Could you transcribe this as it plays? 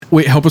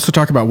Wait, help us to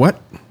talk about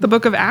what? The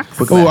book of Acts.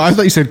 I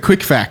thought you said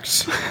quick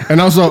facts. And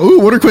I was like, ooh,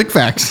 what are quick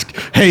facts?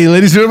 Hey,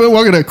 ladies and gentlemen,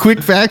 welcome to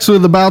Quick Facts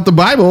with About the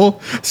Bible,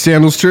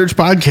 Sandals Church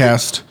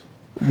Podcast,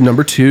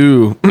 number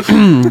 2.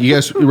 You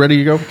guys ready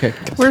to go? Okay.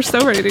 We're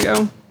so ready to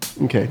go.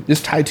 Okay.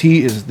 This Thai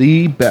tea is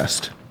the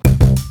best.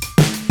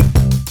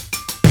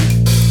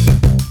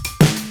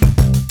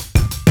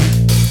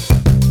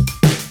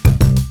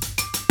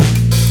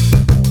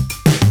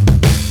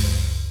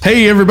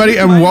 Hey everybody,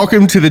 and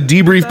welcome to the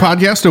Debrief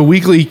podcast, a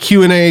weekly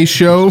Q&A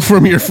show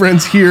from your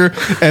friends here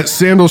at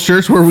Sandals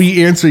Church, where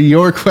we answer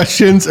your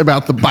questions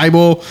about the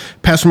Bible,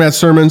 Pastor Matt's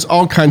sermons,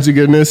 all kinds of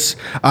goodness.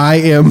 I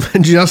am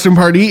Justin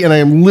Pardee, and I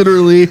am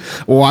literally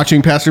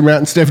watching Pastor Matt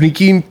and Stephanie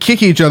Keene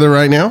kick each other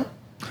right now.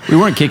 We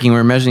weren't kicking, we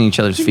were measuring each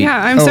other's feet.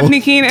 Yeah, I'm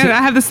Stephanie Keene, and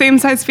I have the same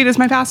size feet as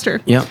my pastor.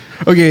 Yep.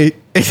 Okay,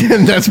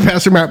 and that's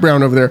Pastor Matt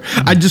Brown over there.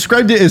 I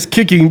described it as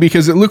kicking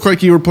because it looked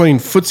like you were playing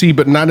footsie,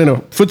 but not in a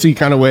footsie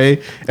kind of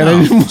way. And I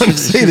didn't want to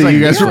say that like,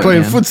 you guys were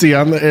playing footsie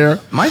on the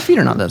air. My feet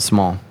are not that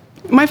small.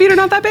 My feet are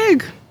not that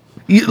big.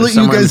 You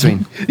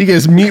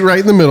guys meet right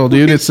in the middle,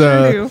 dude. It's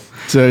a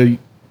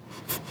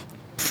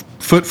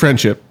foot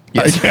friendship,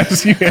 yes. I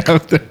guess you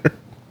have there.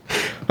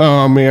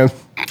 Oh, man.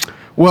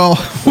 Well,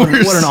 what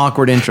an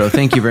awkward intro.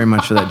 Thank you very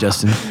much for that,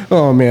 Justin.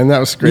 Oh, man, that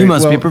was great. You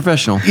must be a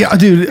professional. Yeah,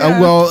 dude.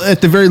 Well,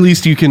 at the very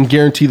least, you can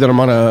guarantee that I'm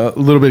on a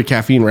little bit of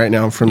caffeine right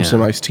now from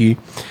some iced tea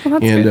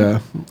and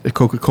a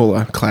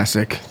Coca-Cola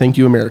classic. Thank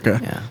you,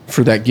 America,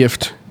 for that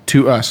gift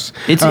to us.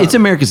 It's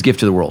America's gift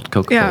to the world,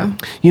 Coca-Cola.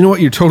 Yeah. You know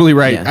what? You're totally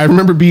right. Yeah. I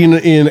remember being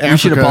in Africa. You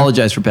should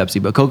apologize for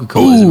Pepsi, but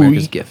Coca-Cola is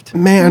America's gift.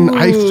 Man,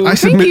 I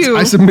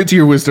submit to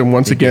your wisdom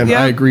once again.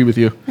 Yeah. I agree with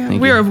you. Yeah.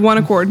 We are of one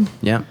accord.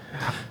 Yeah.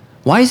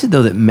 Why is it,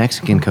 though, that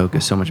Mexican Coke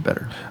is so much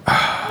better?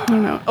 I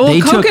don't know.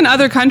 Well, Coke in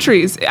other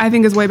countries, I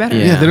think, is way better.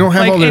 Yeah, they don't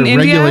have all their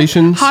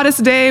regulations. India,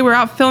 hottest day, we're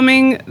out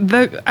filming.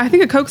 I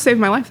think a Coke saved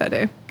my life that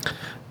day.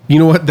 You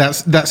know what? That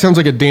sounds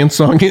like a dance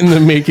song in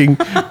the making.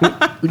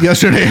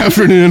 Yesterday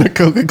afternoon, a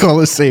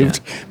Coca-Cola saved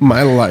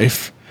my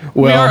life.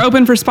 Well, we are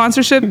open for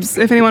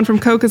sponsorships. If anyone from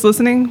Coke is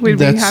listening, we'd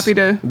be happy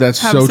to have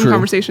some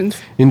conversations.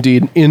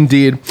 Indeed.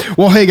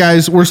 Well, hey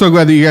guys, we're so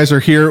glad that you guys are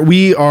here.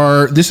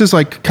 This is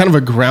like kind of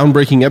a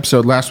groundbreaking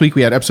episode. Last week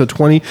we had episode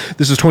 20.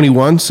 This is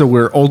 21, so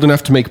we're old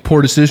enough to make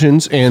poor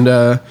decisions and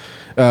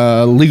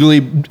legally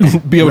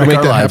be able to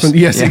make that happen.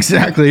 Yes,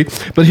 exactly.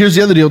 But here's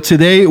the other deal.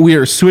 Today we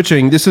are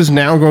switching. This is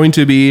now going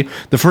to be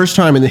the first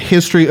time in the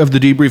history of the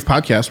Debrief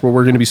podcast where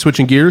we're going to be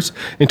switching gears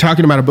and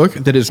talking about a book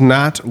that is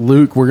not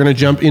Luke. We're going to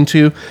jump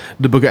into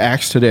the book of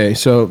Acts today.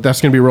 So that's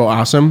going to be real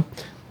awesome.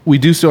 We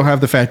do still have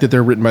the fact that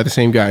they're written by the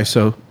same guy.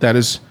 So that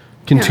is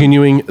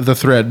continuing the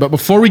thread. But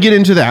before we get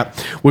into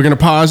that, we're going to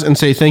pause and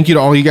say thank you to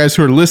all you guys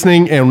who are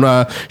listening and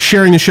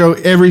sharing the show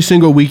every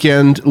single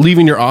weekend,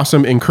 leaving your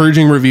awesome,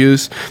 encouraging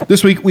reviews.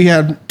 This week, we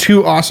had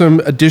 2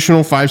 awesome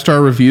additional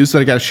 5-star reviews that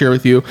I got to share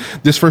with you.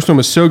 This first one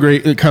was so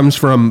great. It comes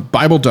from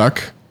Bible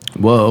Duck.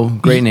 Whoa,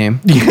 great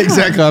name. Yeah,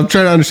 exactly. I'm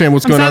trying to understand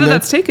what's going on there.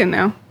 That's taken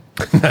now.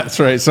 That's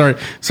right. Sorry.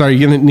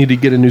 You're going to need to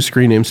get a new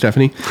screen name,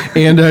 Stephanie.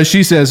 And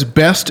she says,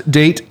 best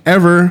date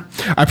ever.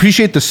 I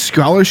appreciate the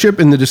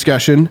scholarship in the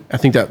discussion. I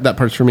think that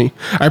part's for me.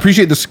 I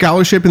appreciate the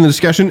scholarship in the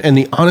discussion and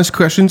the honest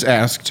questions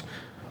asked.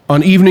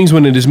 On evenings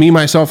when it is me,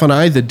 myself, and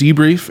I, the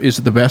debrief is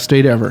the best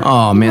date ever.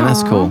 Oh, man,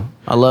 that's cool.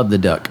 I love the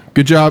duck.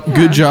 Good job. Yeah.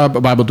 Good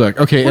job, Bible Duck.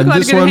 Okay, we're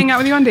glad to get to hang out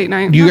with you on date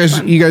night. You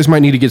guys might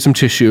need to get some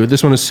tissue.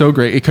 This one is so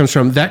great. It comes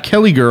from That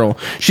Kelly Girl.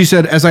 She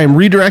said, as I am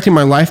redirecting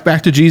my life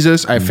back to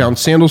Jesus, I have found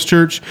Sandals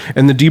Church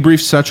and the debrief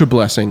such a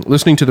blessing.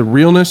 Listening to the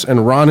realness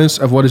and rawness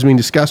of what is being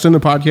discussed in the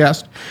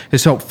podcast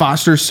has helped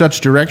foster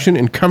such direction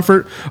and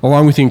comfort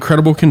along with the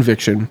incredible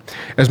conviction.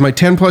 As my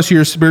 10-plus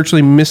years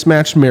spiritually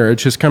mismatched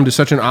marriage has come to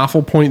such an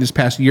awful point this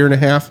past year and a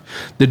half,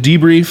 the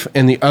debrief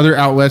and the other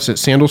outlets at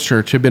Sandals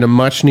Church have been a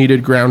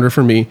much-needed grounder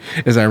for me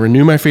as I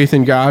renew my faith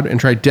in God and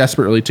try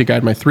desperately to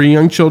guide my 3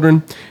 young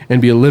children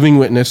and be a living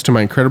witness to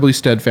my incredibly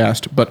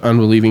steadfast but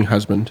unbelieving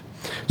husband.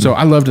 So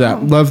I loved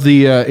that. Love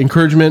the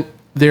encouragement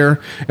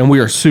there, and we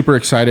are super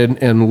excited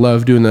and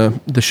love doing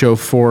the show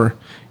for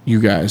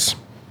you guys.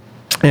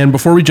 And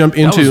before we jump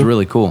into... That was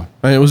really cool.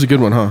 It was a good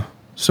one, huh?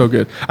 So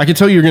good. I could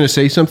tell you were going to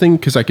say something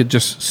because I could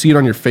just see it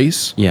on your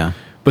face. Yeah.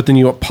 But then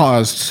you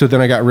paused, so then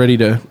I got ready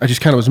to... I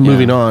just kind of was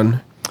moving on.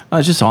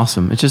 It's just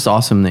awesome. It's just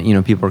awesome that,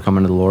 people are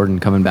coming to the Lord and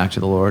coming back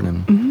to the Lord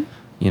and,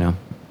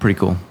 pretty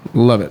cool.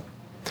 Love it.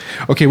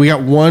 Okay, we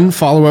got one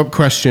follow-up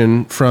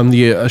question from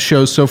the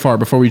shows so far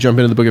before we jump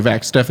into the book of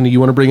Acts. Stephanie, you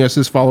want to bring us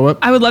this follow-up?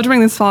 I would love to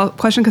bring this follow-up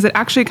question because it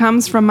actually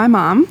comes from my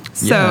mom.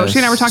 So she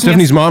and I were talking.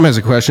 Stephanie's mom has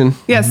a question.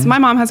 Yes, my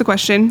mom has a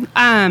question.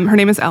 Her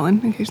name is Ellen.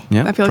 In case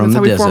I feel like that's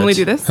how we formally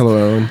do this.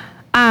 Hello,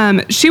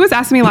 Ellen. She was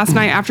asking me last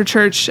night after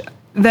church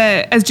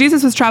that as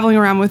Jesus was traveling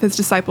around with his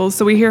disciples,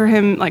 so we hear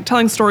him like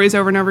telling stories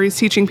over and over, he's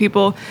teaching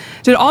people.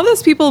 Did all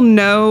those people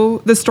know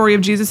the story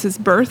of Jesus'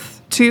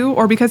 birth too?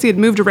 Or because he had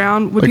moved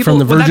around, would from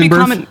the virgin birth?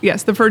 Common?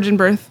 Yes, the virgin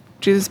birth.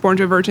 Jesus born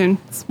to a virgin.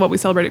 It's what we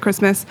celebrate at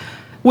Christmas.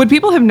 Would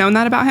people have known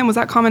that about him? Was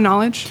that common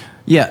knowledge?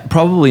 Yeah,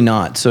 probably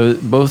not. So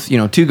both,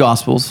 two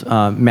Gospels,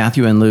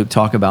 Matthew and Luke,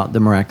 talk about the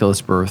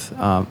miraculous birth.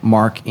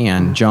 Mark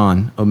and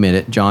John omit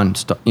it. John,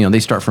 they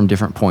start from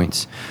different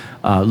points.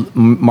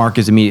 Mark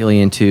is immediately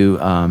into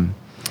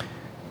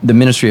the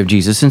ministry of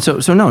Jesus. And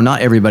so no, not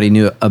everybody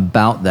knew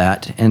about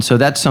that. And so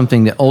that's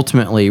something that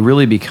ultimately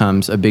really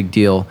becomes a big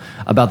deal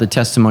about the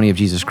testimony of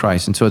Jesus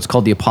Christ. And so it's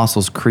called the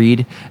Apostles'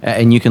 Creed.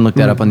 And you can look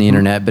that up on the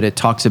internet, but it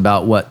talks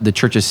about what the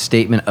church's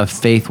statement of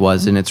faith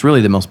was. And it's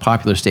really the most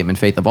popular statement of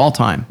faith of all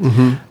time.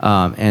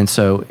 And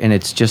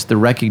it's just the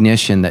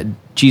recognition that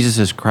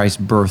Jesus Christ's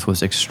birth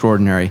was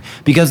extraordinary,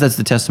 because that's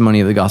the testimony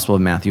of the Gospel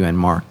of Matthew and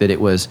Mark, that it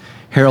was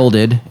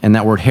heralded. And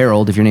that word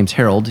herald, if your name's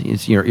Harold,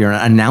 you're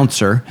an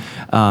announcer.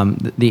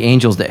 The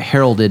angels that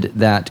heralded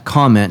that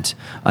comment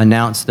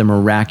announced the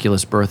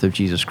miraculous birth of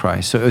Jesus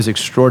Christ. So it was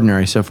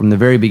extraordinary. So from the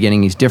very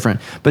beginning, he's different.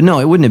 But no,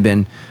 it wouldn't have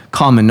been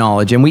common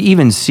knowledge. And we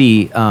even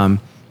see,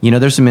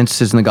 there's some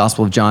instances in the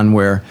Gospel of John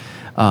where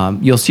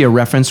you'll see a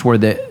reference where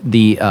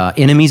the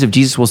enemies of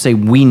Jesus will say,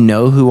 "We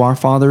know who our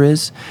Father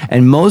is."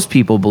 And most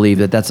people believe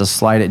that that's a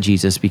slight at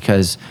Jesus,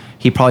 because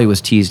he probably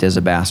was teased as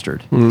a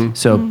bastard.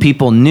 So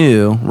people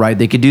knew, right?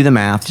 They could do the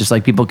math, just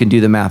like people can do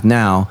the math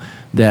now,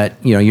 that,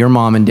 your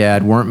mom and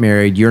dad weren't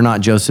married, you're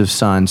not Joseph's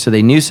son. So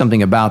they knew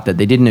something about that.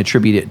 They didn't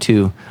attribute it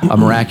to a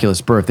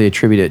miraculous birth. They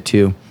attributed it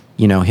to,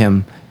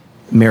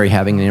 Mary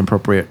having an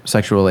inappropriate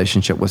sexual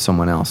relationship with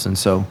someone else. And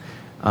so,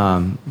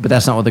 but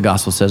that's not what the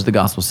gospel says. The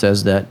gospel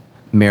says that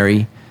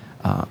Mary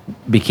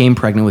became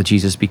pregnant with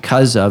Jesus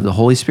because of the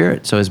Holy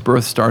Spirit. So his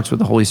birth starts with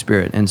the Holy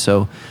Spirit. And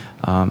so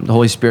the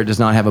Holy Spirit does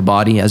not have a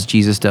body as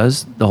Jesus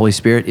does. The Holy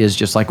Spirit is,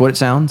 just like what it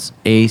sounds,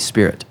 a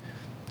spirit.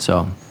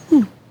 So,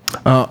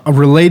 a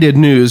related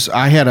news,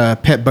 I had a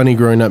pet bunny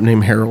growing up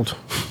named Harold.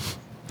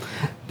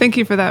 Thank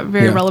you for that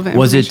very relevant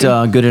Was it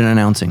information. good at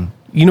announcing?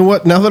 You know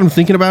what? Now that I'm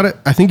thinking about it,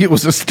 I think it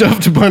was a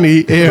stuffed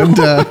bunny. And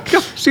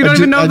Gosh, you don't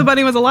even know if the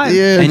bunny was alive.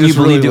 Yeah, And you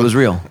believed it was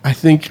real? I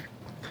think.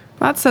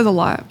 That says a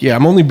lot. Yeah,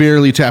 I'm only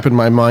barely tapping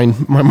my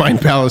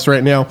mind palace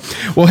right now.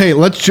 Well, hey,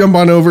 let's jump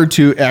on over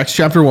to Acts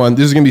chapter 1.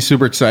 This is going to be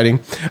super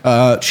exciting.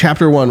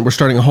 Chapter 1, we're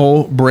starting a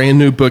whole brand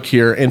new book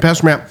here. And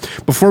Pastor Matt,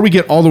 before we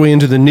get all the way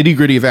into the nitty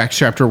gritty of Acts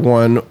chapter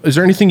 1, is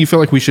there anything you feel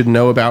like we should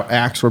know about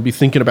Acts or be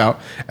thinking about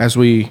as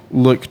we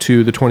look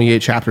to the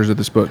 28 chapters of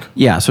this book?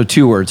 Yeah, so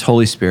 2 words,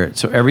 Holy Spirit.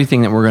 So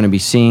everything that we're going to be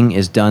seeing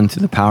is done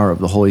through the power of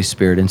the Holy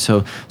Spirit. And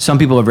so some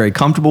people are very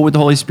comfortable with the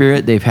Holy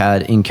Spirit. They've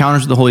had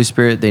encounters with the Holy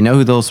Spirit. They know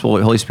who the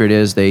Holy Spirit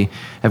is. They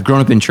have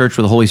grown up in church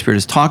where the Holy Spirit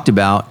is talked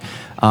about.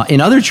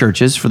 In other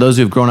churches, for those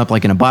who have grown up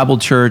like in a Bible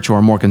church or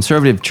a more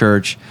conservative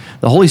church,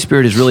 the Holy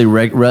Spirit is really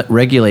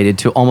regulated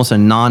to almost a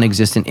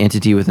non-existent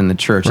entity within the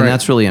church, and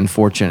that's really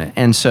unfortunate.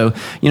 And so,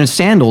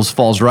 Sandals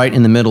falls right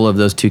in the middle of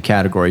those 2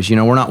 categories.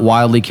 We're not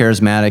wildly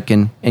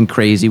charismatic and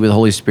crazy with the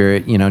Holy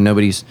Spirit.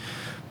 Nobody's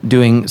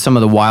doing some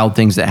of the wild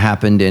things that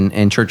happened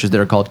in churches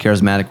that are called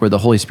charismatic, where the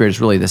Holy Spirit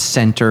is really the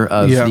center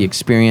of the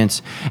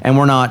experience. And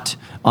we're not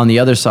on the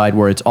other side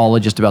where it's all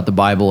just about the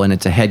Bible and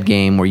it's a head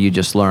game where you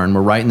just learn.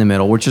 We're right in the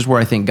middle, which is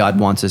where I think God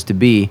wants us to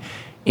be.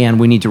 And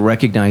we need to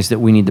recognize that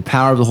we need the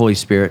power of the Holy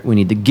Spirit. We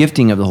need the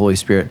gifting of the Holy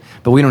Spirit,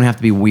 but we don't have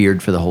to be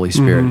weird for the Holy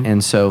Spirit.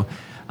 And so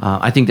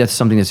I think that's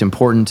something that's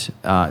important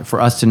for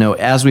us to know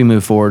as we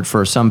move forward.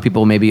 For some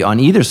people maybe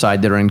on either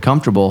side that are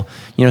uncomfortable,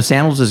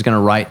 Sandals is going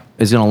to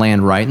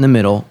land right in the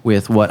middle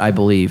with what I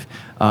believe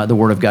the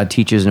Word of God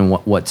teaches and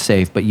what's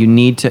safe. But you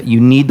need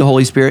the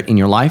Holy Spirit in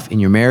your life,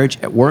 in your marriage,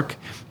 at work.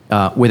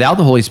 Without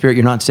the Holy Spirit,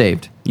 you're not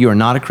saved. You are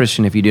not a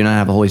Christian if you do not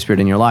have the Holy Spirit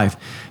in your life,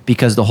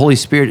 because the Holy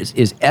Spirit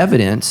is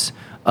evidence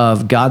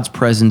of God's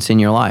presence in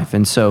your life.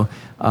 And so,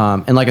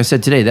 and like I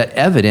said today, that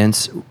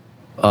evidence,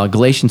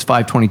 Galatians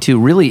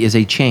 5:22, really is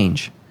a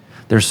change.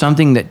 There's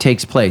something that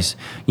takes place.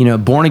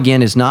 Born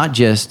again is not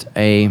just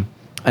an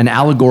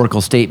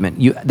allegorical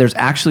statement. There's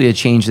actually a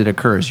change that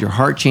occurs. Your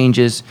heart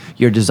changes,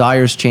 your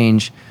desires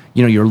change,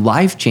 your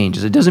life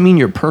changes. It doesn't mean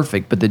you're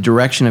perfect, but the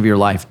direction of your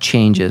life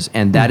changes,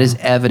 and that is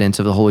evidence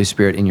of the Holy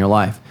Spirit in your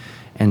life.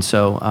 And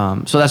so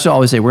that's what I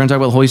always say. We're going to talk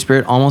about the Holy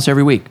Spirit almost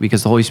every week,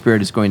 because the Holy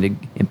Spirit is going to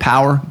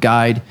empower,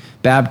 guide,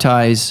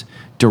 baptize,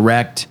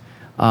 direct,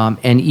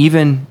 and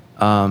even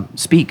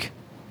speak.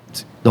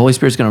 The Holy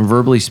Spirit's going to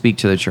verbally speak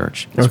to the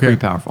church. It's pretty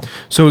powerful.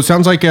 So it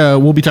sounds like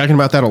we'll be talking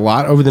about that a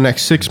lot over the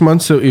next 6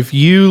 months. So if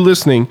you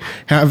listening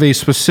have a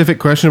specific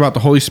question about the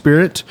Holy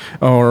Spirit,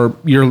 or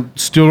you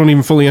still don't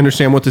even fully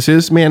understand what this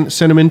is, man,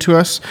 send them in to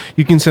us.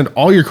 You can send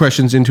all your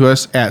questions into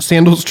us at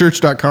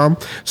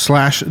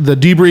sandalschurch.com/the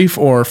debrief,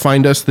 or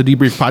find us, the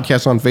Debrief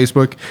Podcast, on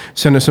Facebook.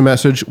 Send us a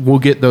message. We'll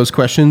get those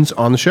questions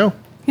on the show.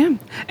 Yeah.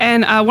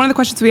 And one of the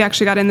questions we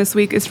actually got in this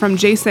week is from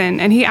Jason,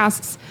 and he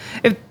asks,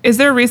 is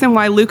there a reason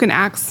why Luke and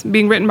Acts,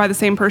 being written by the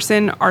same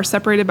person, are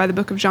separated by the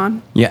book of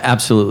John? Yeah,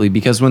 absolutely.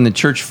 Because when the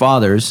church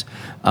fathers,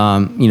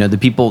 the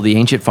people, the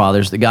ancient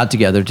fathers that got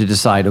together to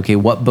decide, okay,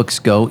 what books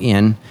go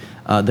in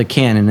the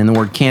canon, and the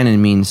word canon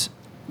means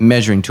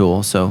measuring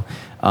tool. So,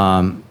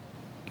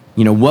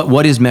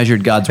 what is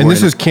measured God's word? And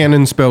this is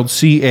canon spelled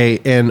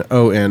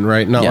CANON,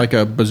 right? Not like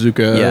a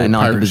bazooka. Yeah,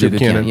 not the pirate ship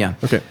bazooka cannon. Yeah.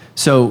 Okay.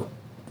 So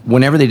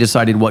whenever they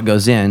decided what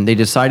goes in, they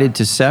decided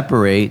to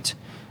separate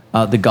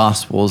the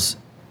Gospels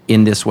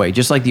in this way.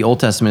 Just like the Old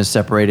Testament is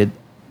separated,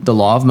 the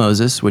Law of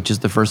Moses, which is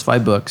the first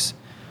 5 books,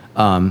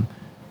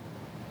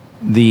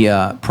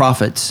 the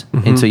prophets,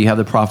 and so you have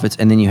the prophets,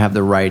 and then you have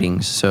the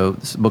writings. So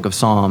the book of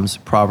Psalms,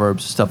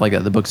 Proverbs, stuff like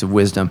that, the books of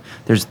wisdom.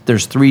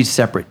 There's 3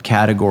 separate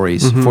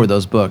categories for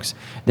those books.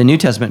 The New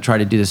Testament tried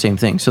to do the same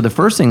thing. So the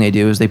first thing they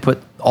do is they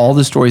put all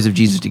the stories of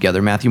Jesus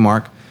together, Matthew,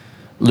 Mark,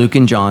 Luke,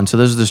 and John. So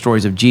those are the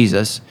stories of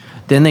Jesus.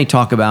 Then they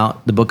talk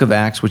about the book of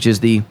Acts, which is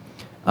the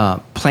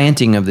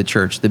planting of the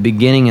church, the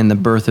beginning and the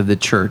birth of the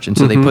church. And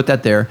so they put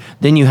that there.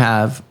 Then you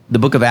have the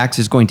book of Acts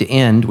is going to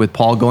end with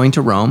Paul going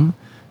to Rome.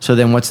 So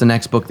then what's the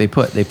next book they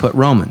put? They put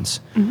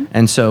Romans.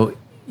 And so,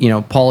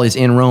 Paul is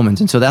in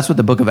Romans. And so that's what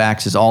the book of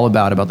Acts is all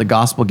about the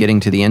gospel getting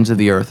to the ends of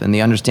the earth. And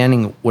the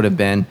understanding would have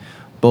been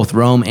both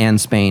Rome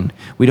and Spain.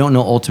 We don't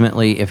know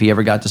ultimately if he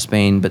ever got to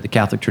Spain, but the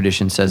Catholic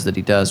tradition says that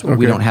he does. Okay.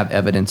 We don't have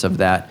evidence of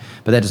that,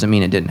 but that doesn't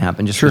mean it didn't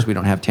happen just because we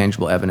don't have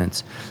tangible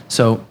evidence.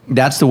 So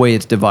that's the way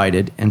it's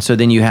divided. And so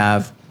then you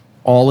have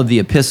all of the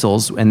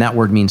epistles, and that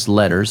word means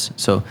letters.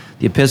 So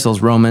the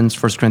epistles,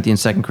 Romans, 1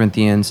 Corinthians, 2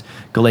 Corinthians,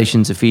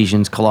 Galatians,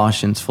 Ephesians,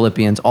 Colossians,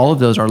 Philippians, all of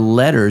those are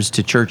letters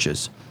to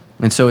churches.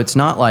 And so it's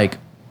not like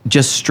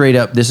just straight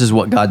up, this is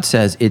what God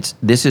says.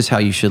 This is how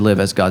you should live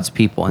as God's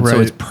people. And so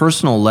it's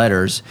personal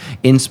letters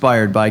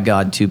inspired by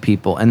God to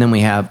people. And then we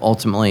have,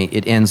 ultimately,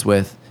 it ends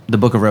with the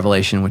book of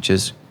Revelation, which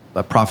is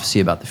a prophecy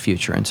about the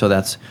future. And so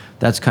that's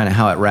kind of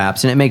how it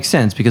wraps. And it makes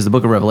sense because the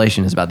book of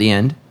Revelation is about the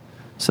end.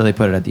 So they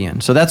put it at the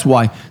end. So that's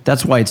why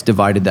it's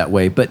divided that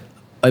way. But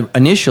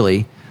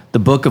initially, the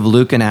book of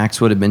Luke and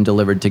Acts would have been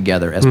delivered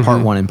together as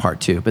part 1 and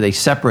part 2. But they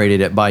separated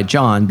it by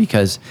John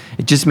because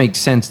it just makes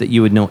sense that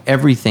you would know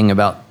everything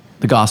about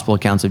the gospel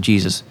accounts of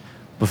Jesus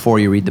before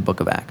you read the book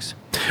of Acts.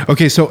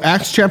 Okay, so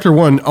Acts chapter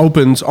 1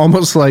 opens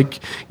almost like,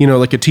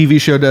 like a TV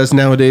show does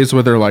nowadays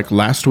where they're like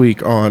last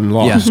week on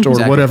Lost or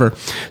whatever.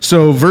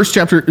 So verse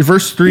 3.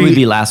 It would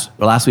be last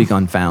week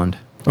on Found.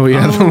 Oh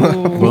yeah.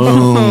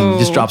 Boom.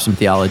 Just drop some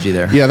theology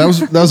there. Yeah, that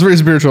was very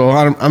spiritual.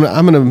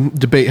 I'm going to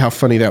debate how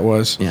funny that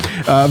was.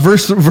 Yeah.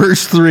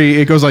 Verse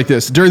 3, it goes like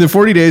this. During the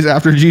 40 days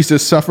after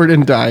Jesus suffered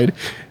and died,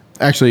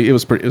 actually, it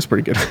was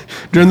pretty good.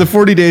 During the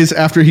 40 days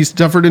after he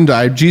suffered and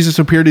died, Jesus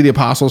appeared to the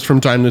apostles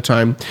from time to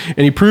time,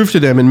 and he proved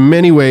to them in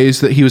many ways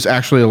that he was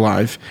actually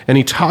alive, and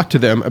he talked to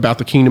them about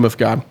the kingdom of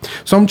God.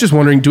 So I'm just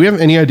wondering, do we have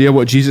any idea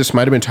what Jesus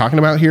might have been talking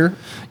about here?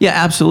 Yeah,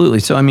 absolutely.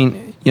 So,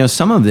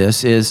 some of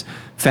this is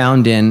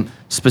found in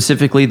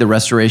specifically the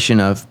restoration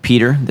of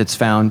Peter that's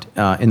found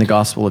in the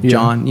Gospel of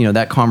John,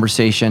 that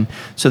conversation.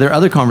 So there are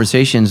other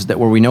conversations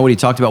where we know what he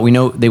talked about. We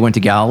know they went to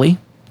Galilee.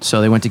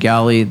 So they went to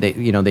Galilee.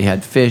 They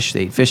had fish.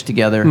 They ate fish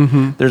together.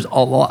 There's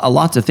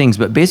lots of things,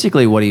 but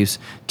basically what he's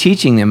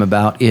teaching them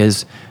about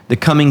is the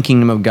coming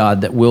kingdom of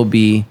God that will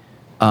begin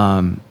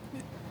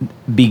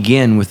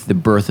with the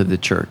birth of the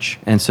church.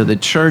 And so the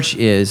church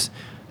is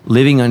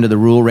living under the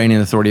rule, reign,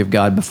 and authority of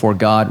God before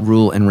God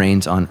rule and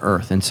reigns on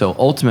earth. And so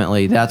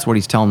ultimately, that's what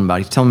he's telling them about.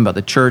 He's telling them about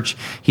the church.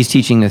 He's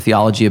teaching the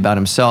theology about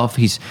himself.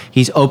 He's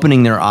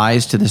opening their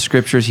eyes to the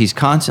scriptures. He's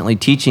constantly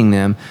teaching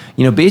them,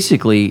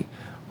 basically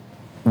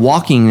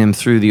walking them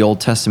through the Old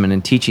Testament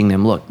and teaching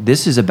them, look,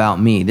 this is about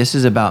me, this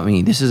is about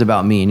me, this is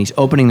about me. And he's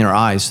opening their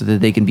eyes so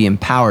that they can be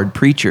empowered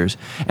preachers.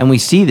 And we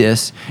see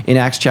this in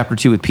Acts chapter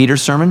 2 with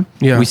Peter's sermon.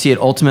 Yeah. We see it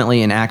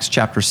ultimately in Acts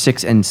chapter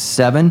 6 and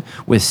 7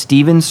 with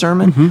Stephen's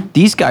sermon.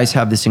 These guys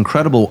have this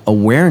incredible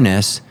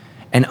awareness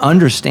and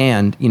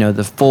understand,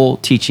 the full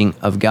teaching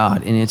of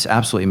God. And it's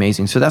absolutely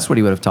amazing. So that's what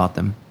he would have taught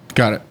them.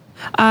 Got it.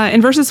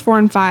 In verses 4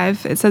 and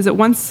 5, it says that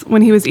once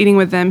when he was eating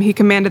with them, he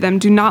commanded them,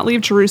 do not leave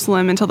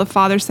Jerusalem until the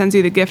Father sends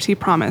you the gift he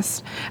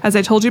promised. As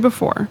I told you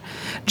before,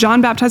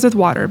 John baptized with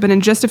water, but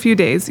in just a few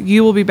days,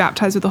 you will be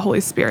baptized with the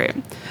Holy Spirit.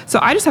 So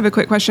I just have a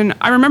quick question.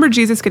 I remember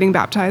Jesus getting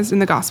baptized in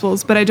the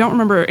Gospels, but I don't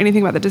remember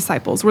anything about the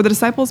disciples. Were the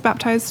disciples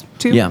baptized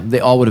too? Yeah,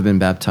 they all would have been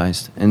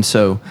baptized. And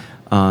so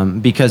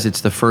because it's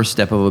the first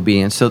step of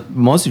obedience. So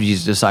most of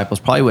Jesus' disciples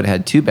probably would have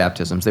had 2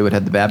 baptisms. They would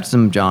have had the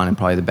baptism of John and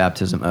probably the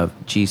baptism of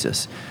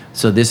Jesus.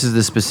 So this is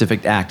the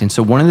specific act. And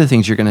so one of the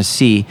things you're going to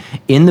see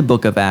in the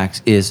book of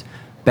Acts is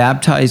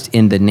baptized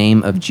in the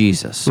name of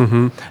Jesus.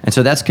 And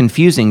so that's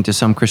confusing to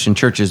some Christian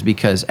churches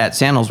because at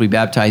Sandals we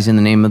baptize in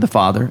the name of the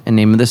Father, in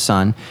the name of the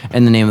Son,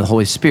 and the name of the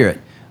Holy Spirit.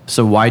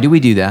 So why do we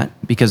do that?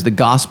 Because the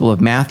Gospel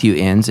of Matthew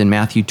ends in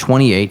Matthew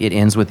 28. It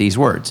ends with these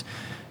words,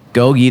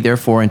 go ye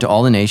therefore into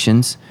all the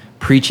nations,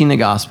 preaching the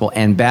gospel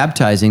and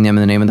baptizing them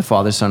in the name of the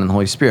Father, Son, and the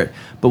Holy Spirit.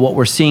 But what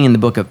we're seeing in the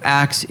book of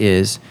Acts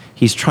is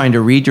he's trying to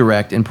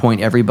redirect and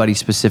point everybody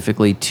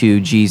specifically to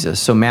Jesus.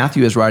 So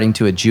Matthew is writing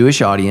to a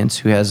Jewish audience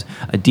who has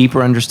a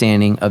deeper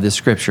understanding of the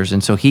scriptures,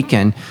 and so he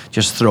can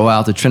just throw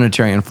out the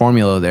Trinitarian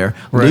formula there.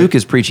 Right. Luke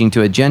is preaching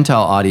to a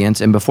Gentile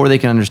audience, and before they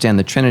can understand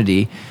the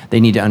Trinity, they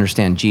need to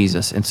understand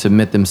Jesus and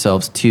submit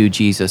themselves to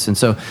Jesus. And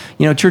so,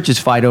 churches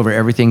fight over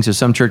everything. So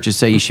some churches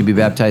say you should be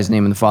baptized in the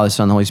name of the Father,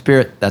 Son, and the Holy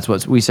Spirit. That's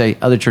what we say.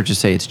 Other churches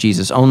say it's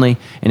Jesus only.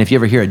 And if you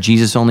ever hear a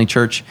Jesus only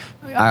church,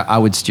 I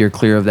would steer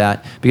clear of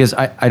that because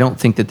I don't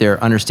think that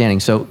they're understanding.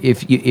 So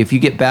if you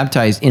get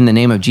baptized in the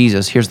name of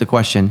Jesus, here's the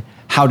question: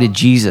 how did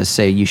Jesus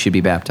say you should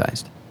be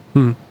baptized?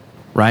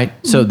 Right?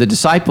 So the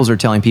disciples are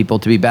telling people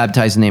to be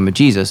baptized in the name of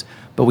Jesus,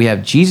 but we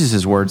have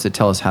Jesus' words that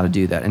tell us how to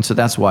do that. And so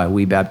that's why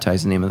we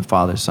baptize in the name of the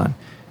Father, Son,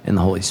 and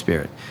the Holy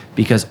Spirit,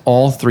 because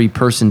all three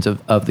persons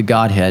of the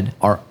Godhead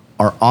are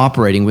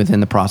operating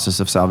within the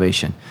process of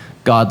salvation.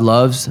 God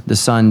loves, the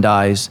Son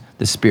dies,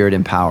 the Spirit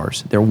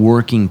empowers. They're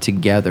working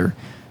together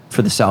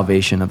for the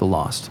salvation of the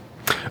lost.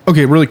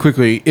 Okay, really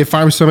quickly, if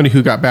I was somebody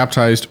who got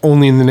baptized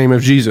only in the name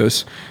of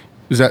Jesus,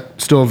 is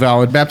that still a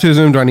valid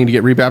baptism? Do I need to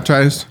get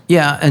rebaptized?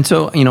 Yeah, and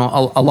so,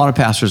 a lot of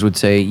pastors would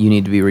say you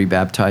need to be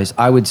rebaptized.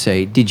 I would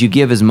say, did you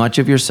give as much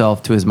of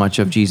yourself to as much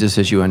of Jesus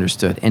as you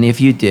understood? And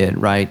if you did,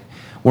 right,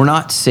 we're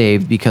not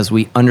saved because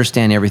we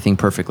understand everything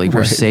perfectly.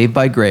 We're saved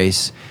by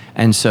grace.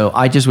 And so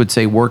I just would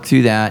say work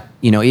through that.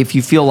 If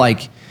you feel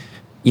like,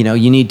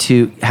 you need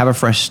to have a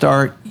fresh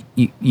start,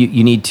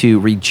 you need to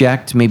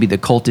reject maybe the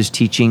cultist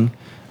teaching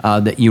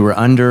that you were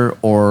under,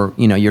 or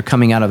you're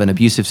coming out of an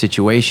abusive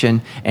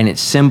situation and it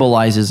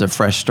symbolizes a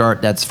fresh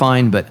start, that's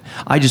fine. But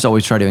I just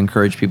always try to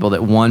encourage people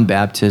that one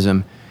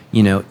baptism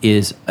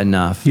is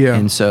enough. Yeah.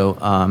 And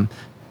so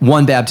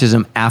one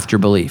baptism after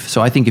belief.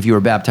 So I think if you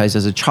were baptized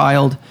as a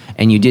child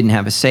and you didn't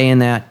have a say in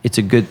that, it's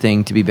a good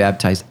thing to be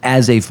baptized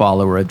as a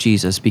follower of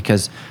Jesus,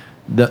 because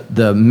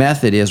the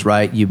method is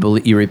right. You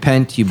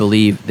repent, you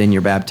believe, then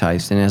you're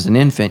baptized. And as an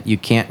infant, you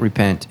can't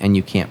repent and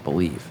you can't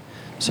believe.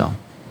 So.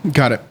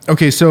 Got it.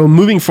 Okay, so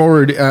moving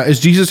forward, as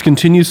Jesus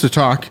continues to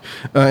talk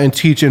and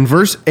teach, in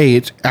verse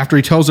 8, after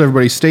he tells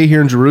everybody, stay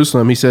here in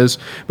Jerusalem, he says,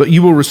 but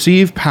you will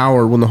receive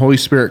power when the Holy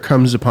Spirit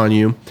comes upon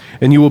you,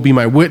 and you will be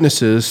my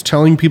witnesses,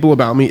 telling people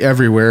about me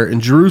everywhere,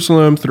 in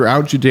Jerusalem,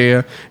 throughout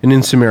Judea, and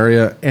in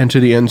Samaria, and to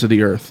the ends of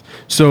the earth.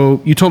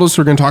 So you told us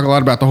we're going to talk a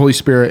lot about the Holy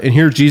Spirit, and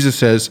here Jesus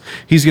says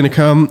he's going to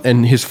come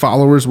and his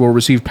followers will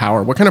receive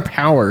power. What kind of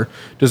power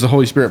does the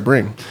Holy Spirit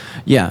bring?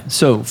 Yeah,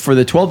 so for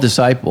the 12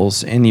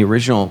 disciples and the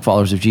original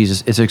followers of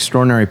Jesus, it's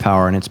extraordinary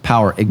power, and it's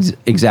power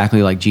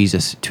exactly like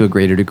Jesus to a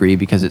greater degree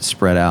because it's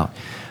spread out.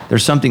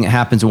 There's something that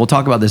happens, and we'll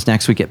talk about this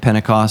next week at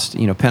Pentecost.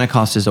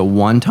 Pentecost is a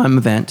one-time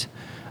event,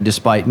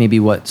 despite maybe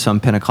what some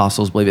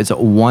Pentecostals believe. It's a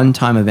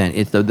one-time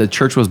event. The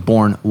church was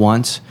born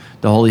once.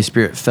 The Holy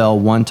Spirit fell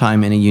one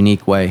time in a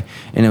unique way,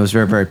 and it was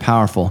very, very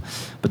powerful.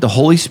 But the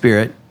Holy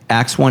Spirit,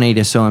 Acts 1:8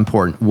 is so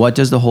important. What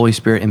does the Holy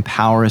Spirit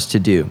empower us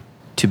to do?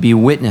 To be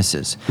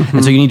witnesses.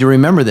 And so you need to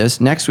remember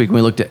this next week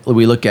when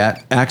we look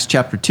at Acts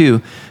chapter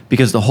 2,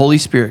 because the Holy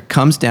Spirit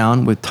comes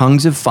down with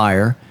tongues of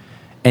fire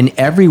and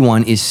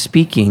everyone is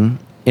speaking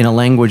in a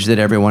language that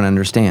everyone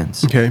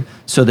understands. Okay.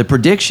 So the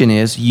prediction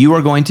is you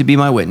are going to be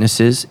my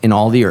witnesses in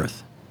all the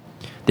earth.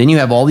 Then you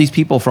have all these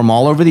people from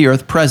all over the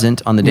earth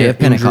present on the day of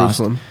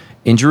Pentecost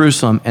in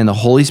Jerusalem, and the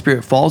Holy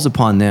Spirit falls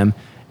upon them,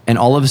 and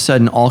all of a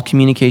sudden all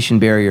communication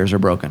barriers are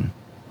broken.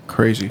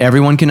 Crazy.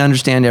 Everyone can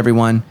understand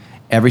everyone.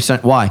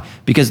 Why?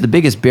 Because the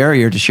biggest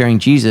barrier to sharing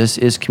Jesus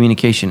is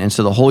communication. And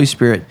so the Holy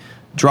Spirit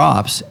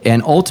drops,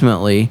 and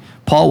ultimately,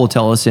 Paul will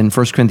tell us in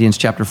 1 Corinthians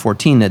chapter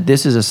 14 that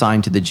this is a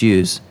sign to the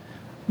Jews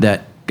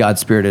that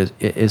God's Spirit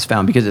is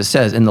found, because it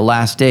says in the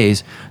last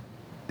days,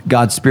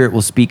 God's Spirit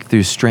will speak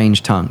through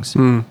strange tongues.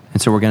 And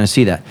so we're going to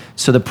see that.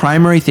 So the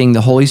primary thing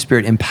the Holy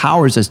Spirit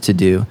empowers us to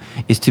do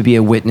is to be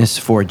a witness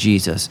for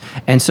Jesus.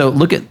 And so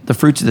look at the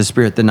fruits of the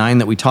Spirit, the 9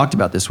 that we talked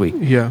about this week.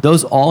 Yeah.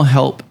 Those all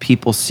help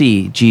people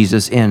see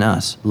Jesus in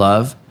us.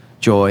 Love,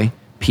 joy,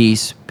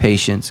 peace,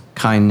 patience,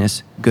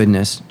 kindness,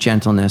 goodness,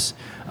 gentleness,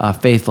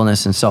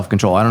 faithfulness, and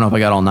self-control. I don't know if I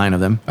got all 9 of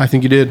them. I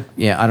think you did.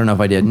 Yeah, I don't know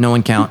if I did. No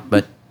one count,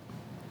 but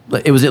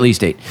it was at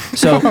least 8.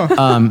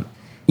 So,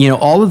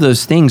 all of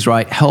those things,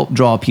 right, help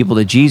draw people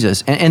to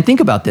Jesus. And think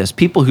about this.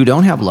 People who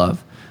don't have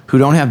love, who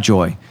don't have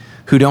joy,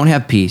 who don't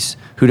have peace,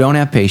 who don't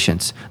have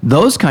patience,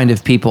 those kind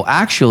of people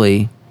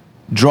actually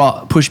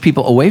push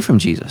people away from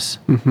Jesus.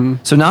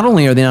 So not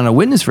only are they not a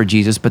witness for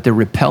Jesus, but they're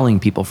repelling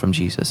people from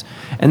Jesus.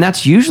 And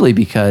that's usually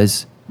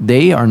because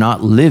they are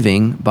not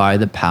living by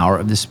the power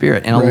of the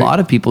Spirit. And a lot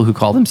of people who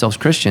call themselves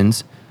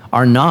Christians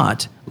are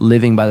not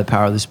living by the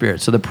power of the Spirit.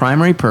 So the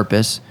primary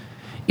purpose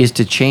is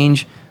to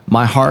change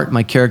my heart,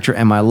 my character,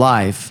 and my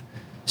life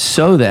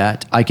so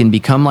that I can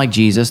become like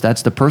Jesus.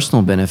 That's the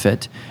personal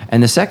benefit.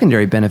 And the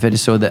secondary benefit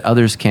is so that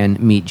others can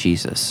meet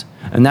Jesus.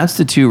 And that's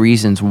the 2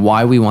 reasons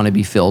why we want to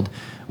be filled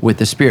with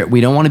the Spirit.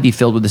 We don't want to be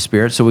filled with the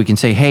Spirit so we can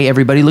say, hey,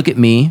 everybody, look at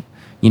me.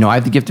 I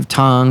have the gift of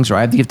tongues, or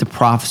I have the gift of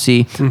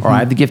prophecy, or I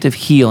have the gift of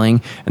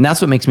healing. And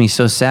that's what makes me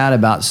so sad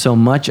about so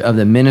much of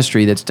the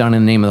ministry that's done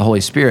in the name of the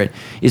Holy Spirit,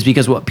 is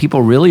because what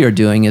people really are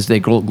doing is they're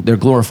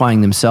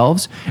glorifying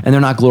themselves, and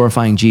they're not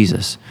glorifying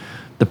Jesus.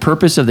 The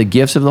purpose of the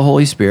gifts of the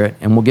Holy Spirit,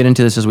 and we'll get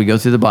into this as we go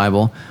through the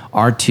Bible,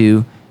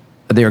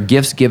 they are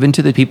gifts given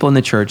to the people in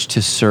the church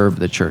to serve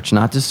the church,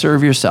 not to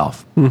serve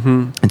yourself.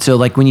 And so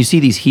like when you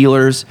see these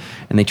healers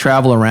and they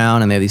travel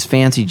around and they have these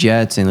fancy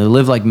jets and they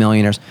live like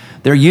millionaires,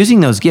 they're using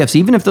those gifts,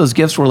 even if those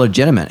gifts were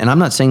legitimate. And I'm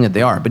not saying that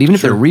they are, but even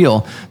if they're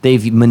real,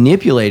 they've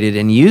manipulated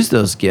and used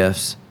those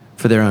gifts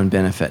for their own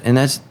benefit. And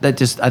I think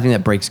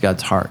that breaks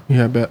God's heart.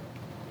 Yeah, I bet.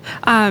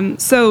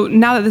 So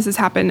now that this has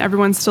happened,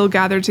 everyone's still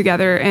gathered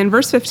together. And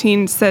verse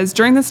 15 says,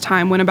 during this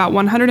time, when about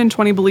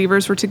 120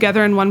 believers were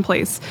together in one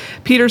place,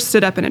 Peter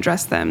stood up and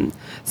addressed them.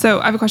 So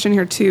I have a question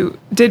here too.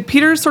 Did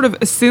Peter sort of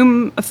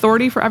assume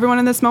authority for everyone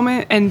in this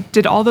moment? And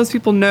did all those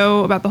people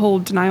know about the whole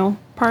denial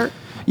part?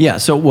 Yeah.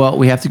 So,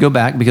 we have to go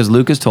back because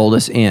Luke has told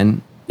us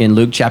in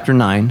Luke chapter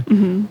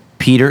 9,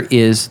 Peter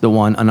is the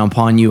one, and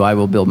upon you I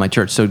will build my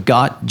church. So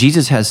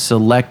Jesus has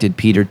selected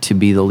Peter to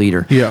be the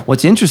leader. Yeah.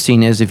 What's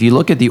interesting is if you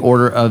look at the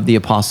order of the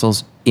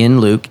apostles in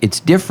Luke,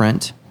 it's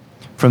different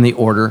from the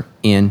order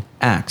in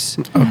Acts.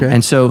 Okay.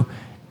 And so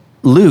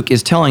Luke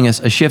is telling us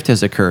a shift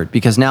has occurred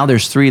because now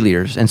there's 3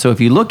 leaders. And so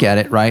if you look at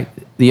it, right,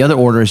 the other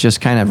order is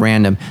just kind of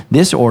random.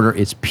 This order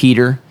is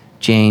Peter,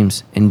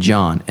 James, and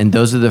John. And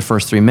those are the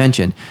first 3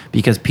 mentioned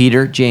because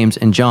Peter, James,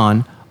 and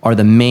John are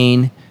the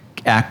main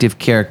active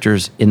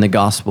characters in the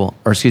gospel,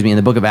 in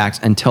the book of Acts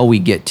until we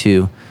get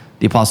to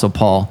the Apostle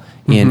Paul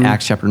in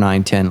Acts chapter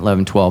 9, 10,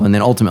 11, 12. And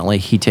then ultimately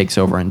he takes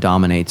over and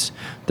dominates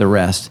the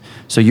rest.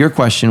 So your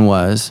question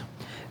was?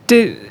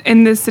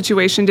 In this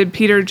situation, did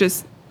Peter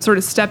just sort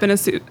of step and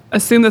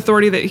assume the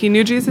authority that he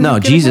knew Jesus? No,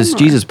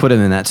 Jesus put him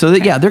in that. So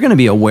that, they're going to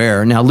be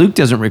aware. Now, Luke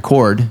doesn't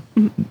record,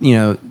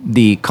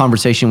 the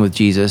conversation with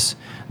Jesus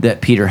that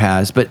Peter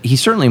has, but he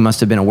certainly must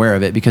have been aware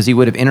of it because he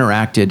would have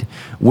interacted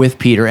with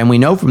Peter. And we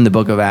know from the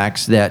book of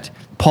Acts that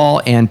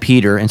Paul and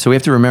Peter, and so we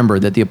have to remember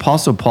that the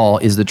Apostle Paul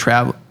is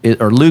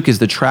Luke is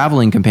the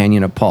traveling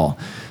companion of Paul.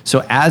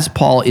 So as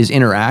Paul is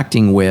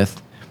interacting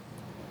with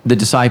the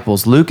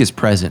disciples, Luke is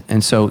present.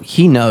 And so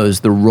he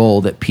knows the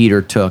role that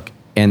Peter took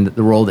and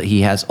the role that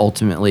he has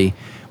ultimately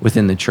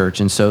within the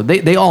church. And so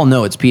they all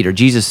know it's Peter.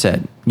 Jesus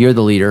said, you're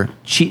the leader.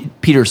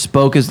 Peter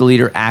spoke as the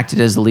leader, acted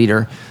as the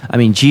leader. I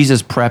mean,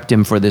 Jesus prepped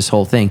him for this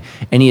whole thing.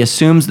 And he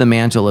assumes the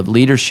mantle of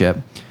leadership.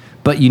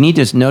 But you need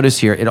to notice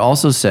here, it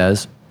also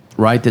says,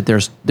 right, that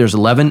there's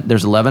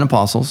 11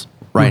 apostles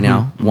right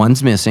now.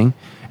 One's missing.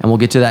 And we'll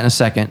get to that in a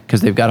second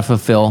because they've got to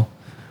fulfill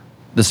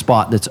the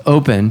spot that's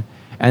open.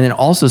 And then it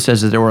also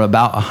says that there were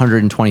about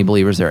 120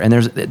 believers there. And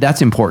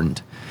that's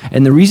important.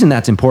 And the reason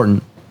that's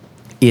important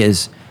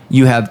is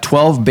you have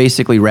 12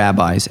 basically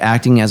rabbis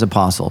acting as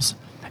apostles,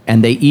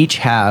 and they each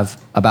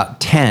have about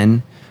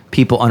 10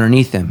 people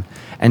underneath them.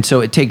 And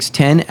so it takes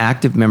 10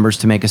 active members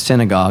to make a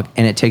synagogue,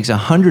 and it takes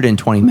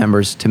 120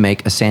 members to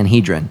make a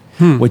Sanhedrin,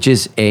 which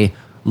is a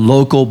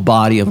local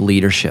body of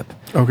leadership.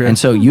 Okay. And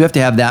so you have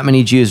to have that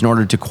many Jews in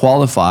order to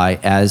qualify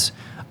as,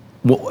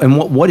 and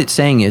what it's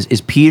saying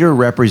is Peter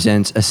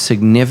represents a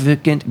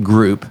significant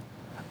group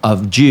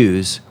of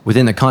Jews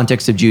within the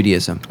context of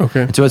Judaism.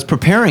 Okay. And so it's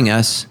preparing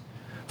us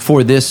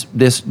for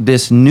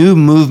this new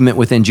movement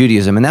within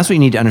Judaism. And that's what you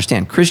need to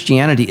understand.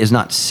 Christianity is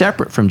not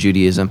separate from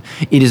Judaism.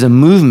 It is a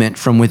movement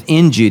from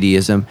within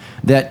Judaism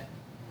that,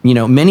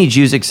 many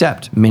Jews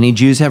accept. Many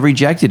Jews have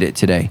rejected it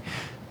today,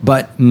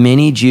 but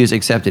many Jews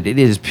accept it. It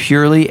is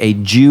purely a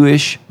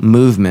Jewish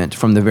movement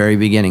from the very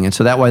beginning. And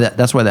so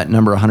that's why that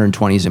number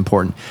 120 is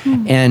important.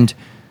 And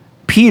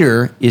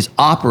Peter is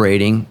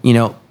operating,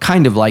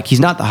 kind of like,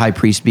 he's not the high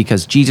priest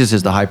because Jesus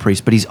is the high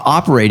priest, but he's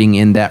operating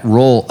in that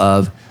role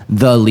of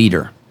the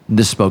leader,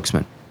 the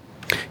spokesman.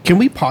 Can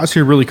we pause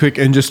here really quick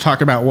and just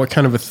talk about what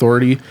kind of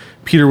authority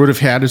Peter would have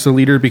had as a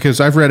leader? Because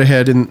I've read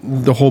ahead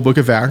in the whole book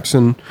of Acts,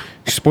 and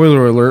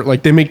spoiler alert,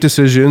 like they make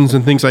decisions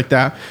and things like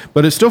that,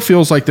 but it still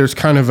feels like there's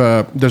kind of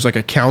there's like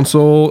a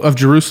council of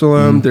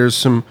Jerusalem. There's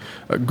some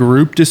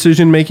group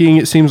decision making,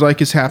 it seems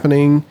like, is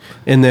happening.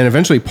 And then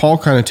eventually Paul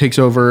kind of takes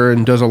over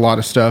and does a lot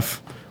of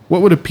stuff.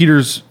 What would a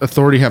Peter's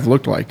authority have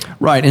looked like?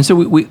 Right. And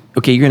so you're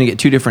going to get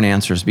 2 different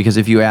answers, because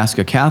if you ask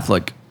a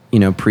Catholic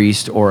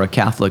priest or a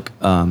Catholic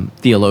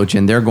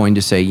theologian, they're going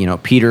to say,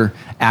 Peter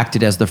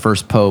acted as the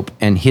first pope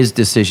and his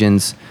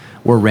decisions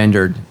were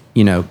rendered,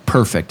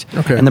 perfect.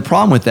 Okay. And the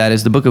problem with that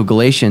is the book of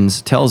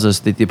Galatians tells us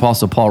that the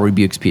Apostle Paul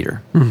rebukes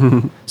Peter.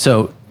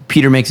 So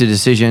Peter makes a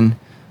decision.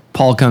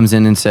 Paul comes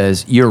in and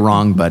says, you're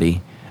wrong,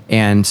 buddy.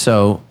 And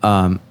so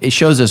it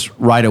shows us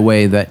right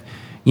away that,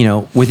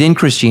 within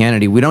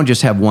Christianity, we don't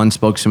just have one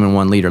spokesman,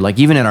 one leader. Like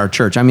even at our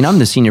church, I'm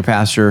the senior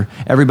pastor.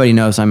 Everybody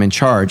knows I'm in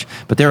charge,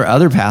 but there are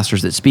other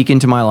pastors that speak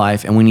into my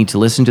life, and we need to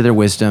listen to their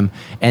wisdom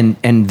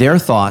and their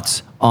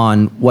thoughts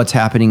on what's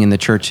happening in the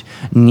church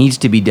needs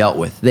to be dealt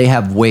with. They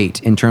have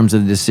weight in terms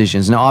of the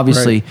decisions. Now,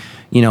 obviously,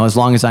 as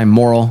long as I'm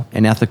moral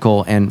and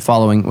ethical and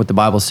following what the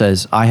Bible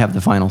says, I have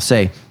the final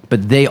say.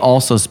 But they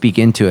also speak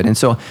into it. And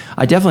so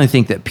I definitely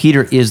think that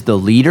Peter is the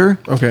leader,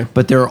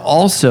 but there are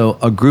also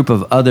a group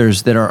of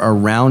others that are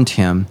around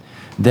him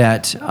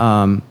that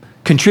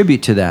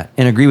contribute to that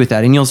and agree with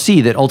that. And you'll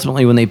see that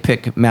ultimately when they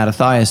pick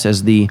Mattathias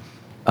as the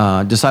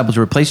disciple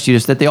to replace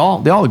Judas, that they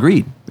all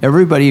agreed.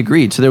 Everybody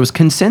agreed. So there was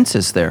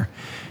consensus there.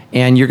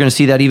 And you're going to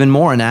see that even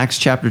more in Acts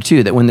chapter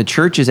 2, that when the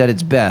church is at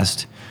its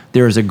best,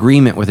 there is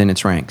agreement within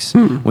its ranks.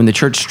 When the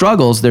church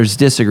struggles, there's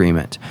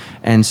disagreement.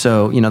 And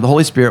so, the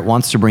Holy Spirit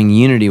wants to bring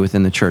unity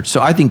within the church.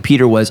 So I think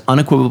Peter was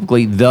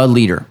unequivocally the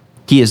leader.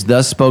 He is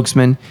the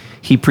spokesman.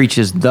 He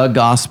preaches the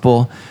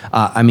gospel.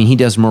 He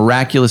does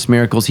miraculous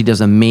miracles. He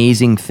does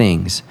amazing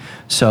things.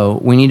 So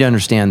we need to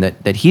understand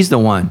that he's the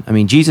one.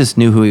 Jesus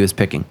knew who he was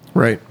picking.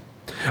 Right.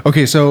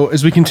 Okay, so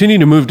as we continue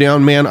to move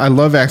down, man, I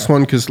love Acts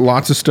 1 because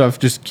lots of stuff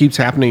just keeps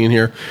happening in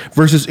here.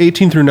 Verses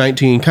 18 through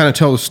 19 kind of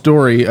tell the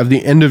story of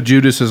the end of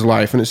Judas's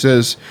life. And it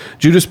says,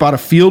 Judas bought a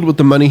field with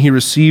the money he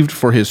received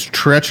for his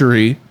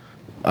treachery.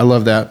 I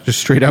love that. Just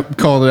straight up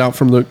called it out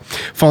from Luke.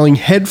 Falling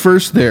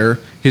headfirst there,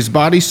 his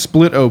body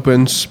split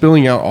open,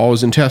 spilling out all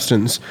his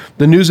intestines.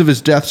 The news of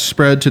his death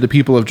spread to the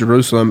people of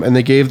Jerusalem, and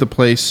they gave the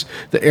place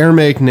the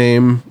Aramaic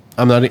name,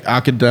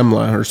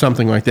 Akademla, or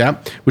something like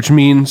that, which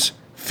means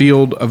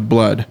field of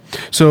blood.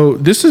 So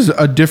this is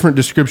a different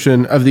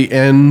description of the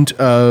end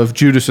of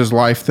Judas's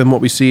life than what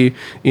we see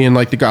in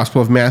like the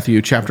Gospel of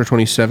Matthew, chapter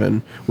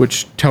 27,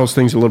 which tells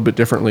things a little bit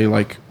differently,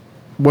 like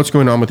what's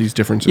going on with these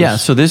differences. Yeah,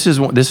 so this is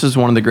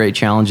one of the great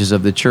challenges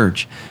of the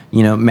church.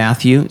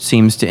 Matthew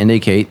seems to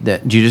indicate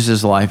that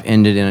Judas's life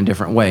ended in a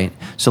different way.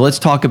 So let's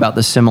talk about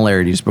the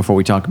similarities before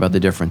we talk about the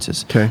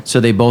differences. Okay. So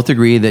they both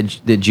agree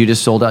that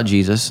Judas sold out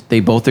Jesus. They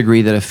both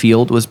agree that a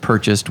field was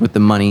purchased with the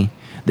money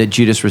that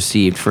Judas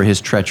received for his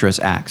treacherous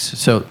acts.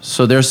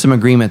 So there's some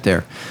agreement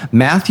there.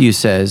 Matthew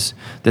says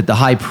that the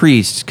high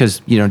priest,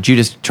 because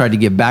Judas tried to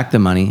give back the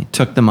money,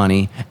 took the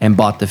money and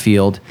bought the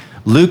field.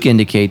 Luke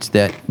indicates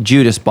that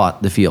Judas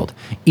bought the field.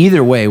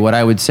 Either way, what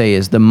I would say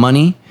is the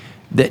money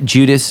that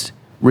Judas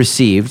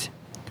received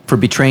for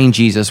betraying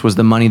Jesus was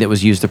the money that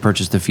was used to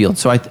purchase the field.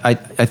 So I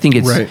think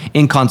it's right.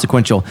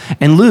 Inconsequential.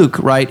 And Luke,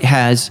 right,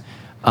 has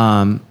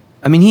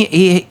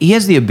he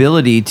has the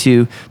ability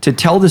to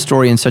tell the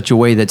story in such a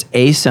way that's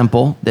A,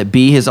 simple, that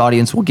B, his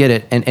audience will get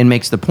it and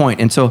makes the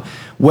point. And so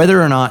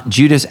whether or not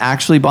Judas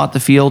actually bought the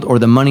field or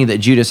the money that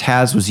Judas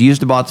has was used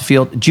to buy the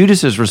field,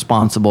 Judas is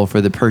responsible for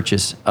the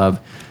purchase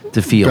of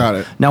the field. Got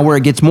it. Now, where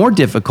it gets more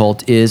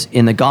difficult is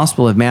in the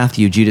Gospel of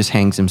Matthew, Judas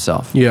hangs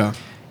himself. Yeah.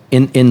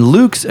 In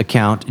Luke's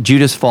account,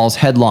 Judas falls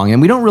headlong.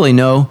 And we don't really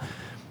know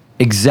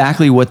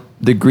exactly what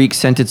the Greek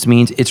sentence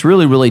means. It's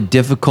really, really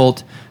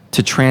difficult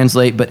to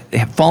translate, but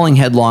falling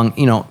headlong,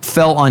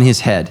 fell on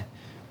his head.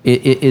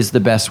 It is the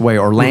best way,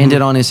 or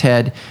landed on his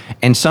head,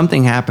 and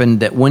something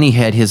happened that when he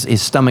had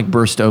his stomach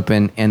burst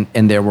open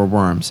and there were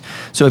worms.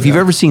 So if you've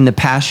ever seen The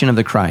Passion of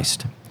the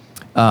Christ,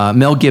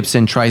 Mel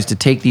Gibson tries to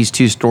take these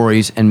two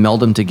stories and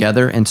meld them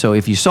together. And so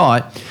if you saw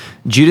it,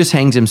 Judas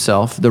hangs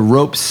himself, the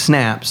rope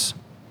snaps,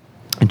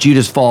 and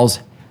Judas falls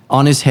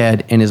on his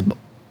head and his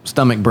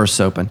stomach bursts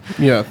open.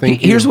 Yeah,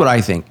 Here's what I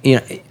think.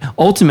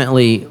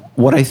 Ultimately,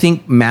 what I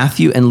think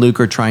Matthew and Luke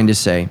are trying to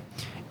say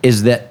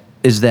is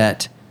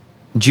that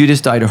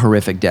Judas died a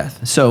horrific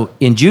death. So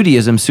in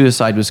Judaism,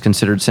 suicide was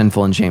considered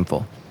sinful and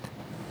shameful.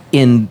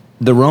 In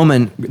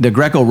the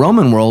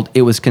Greco-Roman world,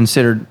 it was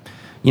considered,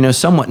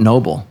 somewhat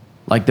noble.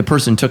 Like the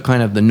person took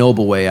kind of the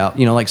noble way out.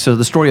 So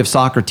the story of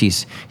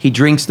Socrates, he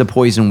drinks the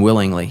poison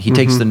willingly. He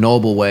takes the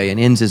noble way and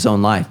ends his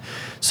own life.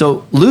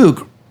 So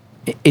Luke,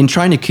 in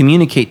trying to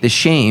communicate the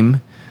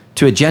shame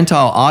to a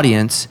Gentile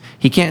audience,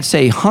 he can't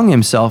say hung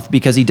himself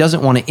because he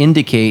doesn't want to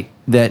indicate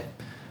that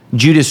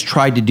Judas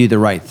tried to do the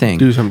right thing.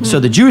 Do something. So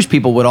the Jewish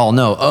people would all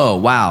know, oh,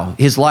 wow,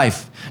 his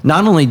life,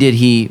 not only did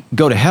he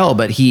go to hell,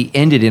 but he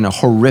ended in a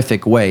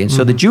horrific way. And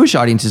so the Jewish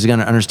audience is going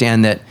to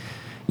understand that,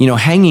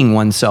 hanging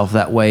oneself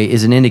that way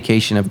is an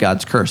indication of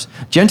God's curse.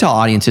 Gentile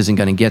audience isn't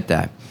going to get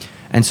that.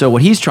 And so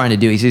what he's trying to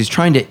do is he's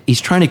trying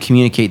to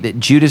communicate that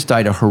Judas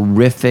died a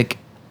horrific,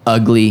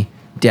 ugly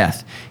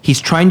death. He's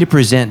trying to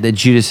present that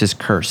Judas is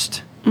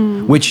cursed,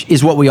 which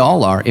is what we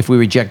all are if we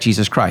reject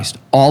Jesus Christ.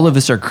 All of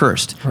us are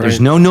cursed. Right. There's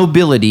no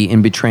nobility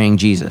in betraying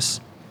Jesus.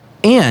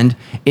 And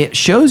it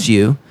shows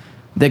you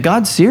that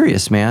God's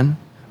serious, man,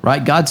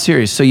 right? God's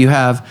serious. So you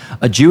have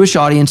a Jewish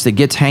audience that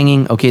gets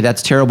hanging. Okay,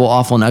 that's terrible,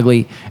 awful, and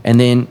ugly. And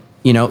then,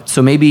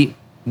 so maybe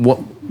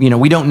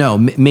we don't know.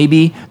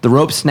 Maybe the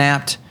rope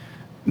snapped.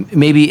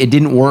 Maybe it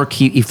didn't work.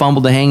 He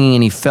fumbled the hanging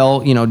and he fell,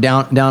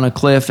 down a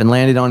cliff and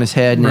landed on his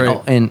head.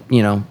 Right. And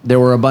there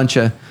were a bunch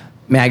of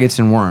maggots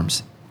and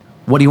worms.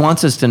 What he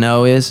wants us to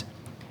know is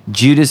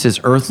Judas's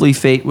earthly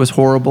fate was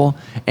horrible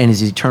and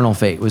his eternal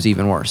fate was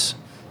even worse.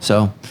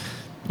 So,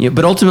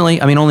 but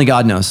ultimately, only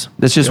God knows.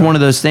 That's just one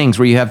of those things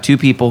where you have two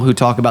people who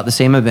talk about the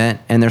same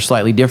event and they're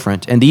slightly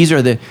different. And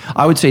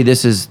I would say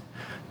this is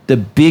the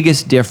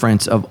biggest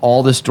difference of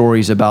all the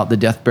stories about the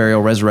death,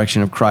 burial,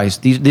 resurrection of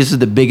Christ. This is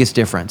the biggest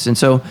difference. And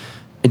so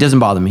it doesn't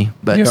bother me.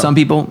 But some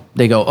people,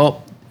 they go,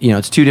 oh,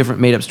 it's two different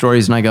made up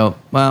stories. And I go,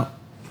 well,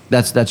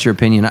 that's your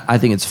opinion. I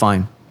think it's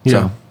fine. Yeah.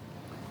 So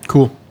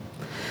Cool.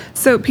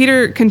 So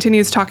Peter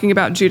continues talking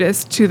about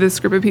Judas to this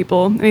group of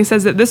people, and he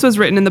says that this was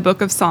written in the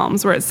book of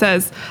Psalms, where it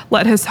says,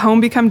 let his home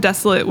become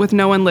desolate with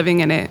no one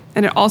living in it.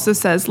 And it also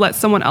says, let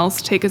someone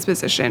else take his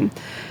position.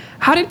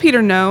 How did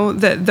Peter know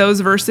that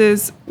those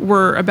verses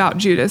were about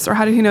Judas, or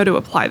how did he know to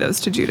apply those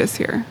to Judas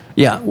here?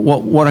 Yeah,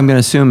 what I'm going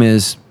to assume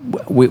is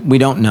we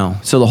don't know.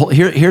 So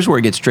here's where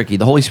it gets tricky.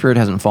 The Holy Spirit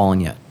hasn't fallen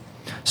yet.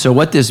 So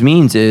what this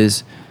means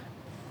is,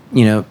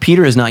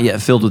 Peter is not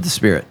yet filled with the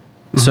Spirit.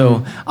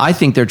 So I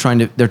think they're trying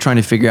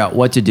to figure out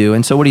what to do.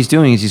 And so what he's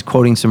doing is he's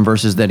quoting some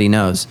verses that he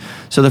knows.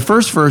 So the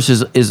first verse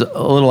is a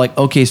little like,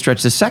 okay,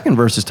 stretch. The second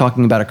verse is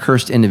talking about a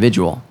cursed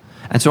individual.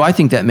 And so I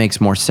think that makes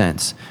more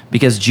sense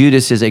because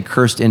Judas is a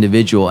cursed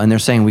individual and they're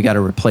saying we got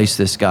to replace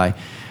this guy.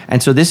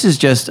 And so this is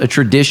just a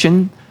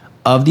tradition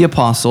of the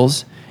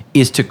apostles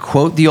is to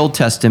quote the Old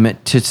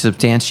Testament to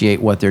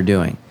substantiate what they're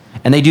doing.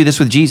 And they do this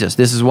with Jesus.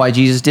 This is why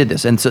Jesus did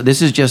this. And so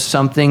this is just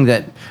something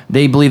that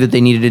they believe that they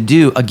needed to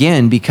do,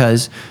 again,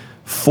 because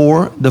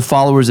for the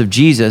followers of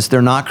Jesus,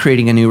 they're not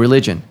creating a new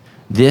religion.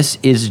 This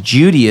is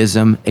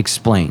Judaism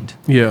explained.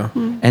 Yeah.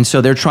 And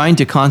so they're trying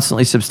to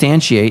constantly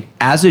substantiate,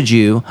 as a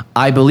Jew,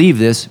 I believe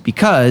this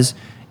because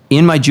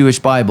in my Jewish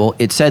Bible,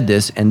 it said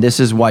this, and this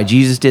is why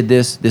Jesus did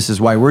this, this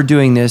is why we're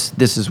doing this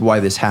is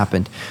why this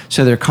happened.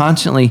 So they're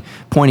constantly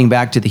pointing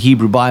back to the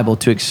Hebrew Bible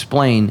to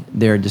explain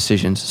their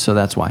decisions. So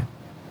that's why.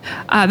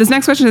 This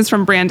next question is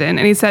from Brandon,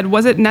 and he said,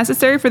 was it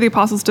necessary for the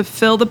apostles to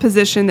fill the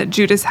position that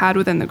Judas had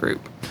within the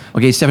group?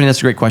 Okay, Stephanie, that's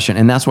a great question,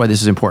 and that's why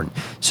this is important.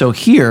 So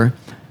here,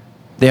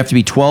 they have to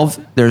be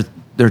 12, there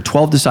are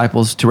 12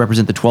 disciples to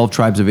represent the 12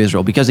 tribes of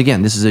Israel, because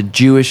again, this is a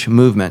Jewish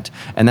movement,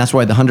 and that's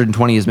why the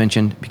 120 is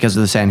mentioned because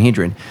of the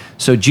Sanhedrin.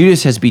 So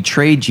Judas has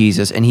betrayed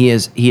Jesus, and he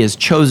has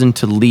chosen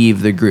to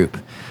leave the group.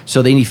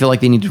 So they feel like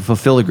they need to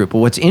fulfill the group. But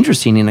what's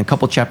interesting, in a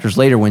couple chapters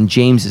later, when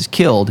James is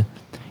killed,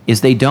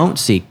 is they don't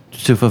seek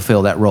to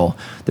fulfill that role.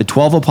 The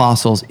 12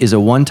 apostles is a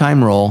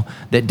one-time role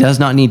that does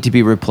not need to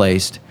be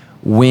replaced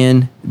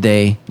when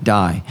they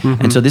die.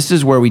 And so this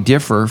is where we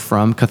differ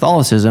from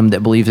Catholicism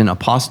that believes in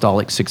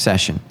apostolic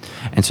succession.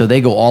 And so they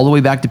go all the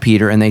way back to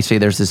Peter and they say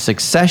there's a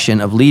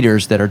succession of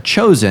leaders that are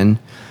chosen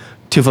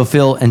to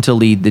fulfill and to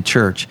lead the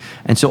church.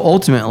 And so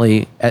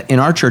ultimately, in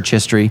our church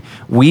history,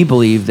 we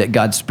believe that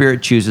God's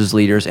Spirit chooses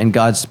leaders and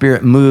God's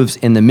Spirit moves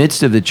in the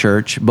midst of the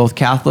church, both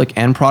Catholic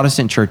and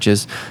Protestant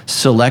churches,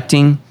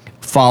 selecting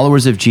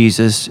followers of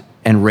Jesus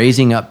and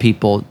raising up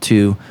people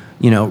to,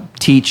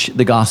 teach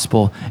the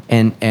gospel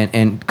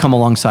and come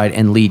alongside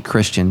and lead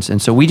Christians.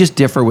 And so we just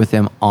differ with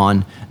them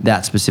on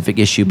that specific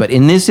issue. But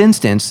in this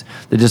instance,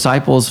 the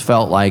disciples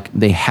felt like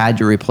they had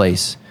to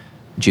replace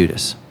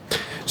Judas.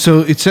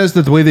 So it says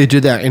that the way they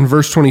did that in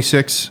verse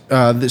 26,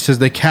 it says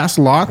they cast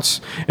lots,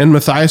 and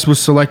Matthias was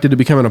selected to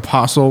become an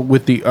apostle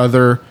with the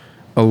other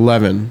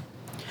 11.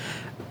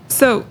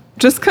 So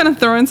just kind of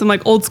throw in some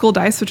like old school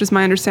dice, which is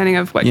my understanding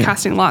of what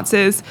casting lots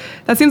is.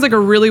 That seems like a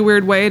really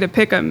weird way to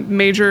pick a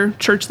major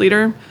church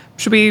leader.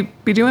 Should we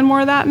be doing more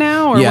of that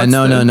now? Or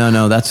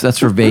No. That's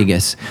for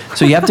Vegas.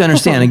 So you have to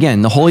understand,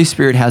 again, the Holy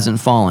Spirit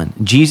hasn't fallen.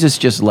 Jesus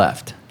just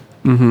left.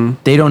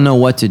 They don't know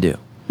what to do.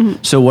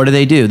 So what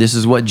do? This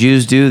is what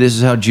Jews do. This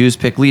is how Jews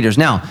pick leaders.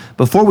 Now,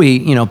 before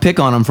we, pick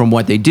on them from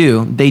what they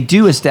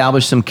do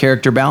establish some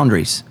character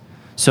boundaries.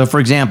 So for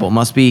example,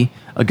 must be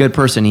a good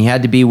person. He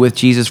had to be with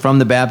Jesus from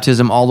the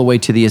baptism all the way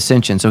to the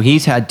ascension. So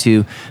he's had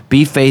to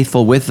be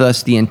faithful with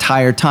us the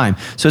entire time.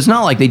 So it's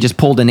not like they just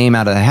pulled a name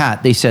out of the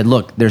hat. They said,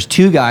 look, there's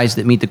two guys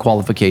that meet the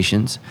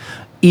qualifications.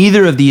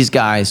 Either of these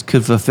guys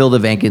could fulfill the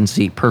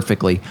vacancy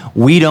perfectly.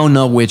 We don't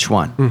know which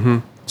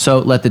one. So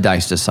let the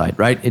dice decide,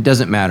 right? It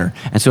doesn't matter.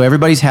 And so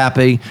everybody's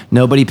happy.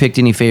 Nobody picked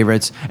any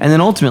favorites. And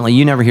then ultimately,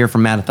 you never hear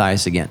from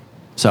Matthias again.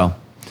 So.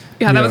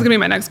 Yeah, that was going to be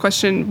my next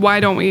question.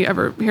 Why don't we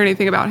ever hear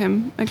anything about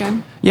him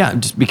again? Yeah,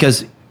 just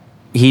because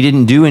he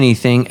didn't do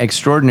anything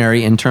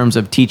extraordinary in terms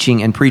of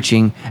teaching and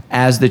preaching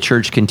as the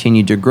church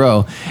continued to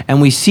grow.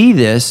 And we see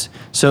this.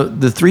 So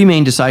the three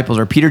main disciples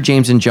are Peter,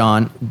 James, and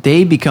John.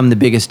 They become the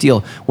biggest deal.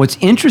 What's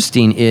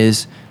interesting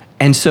is,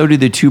 and so do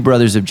the two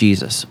brothers of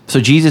Jesus. So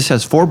Jesus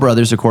has four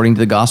brothers according to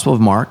the Gospel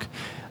of Mark.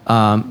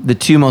 The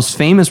two most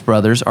famous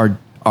brothers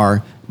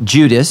are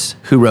Judas,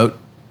 who wrote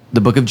the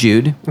book of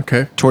Jude,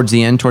 towards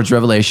the end, towards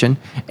Revelation,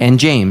 and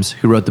James,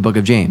 who wrote the book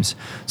of James.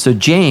 So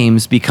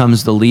James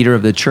becomes the leader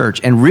of the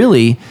church and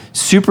really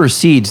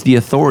supersedes the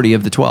authority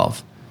of the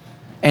 12.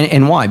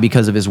 And why?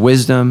 Because of his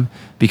wisdom,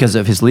 because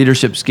of his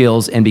leadership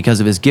skills, and because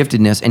of his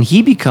giftedness. And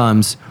he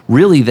becomes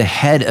really the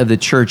head of the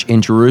church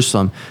in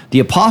Jerusalem.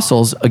 The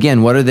apostles,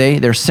 again, what are they?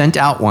 They're sent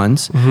out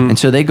ones. And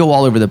so they go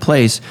all over the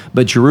place,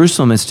 but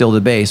Jerusalem is still the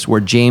base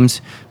where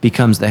James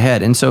becomes the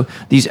head. And so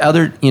these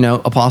other,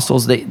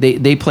 apostles,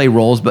 they play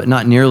roles, but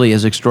not nearly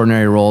as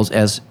extraordinary roles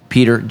as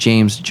Peter,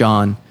 James,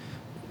 John,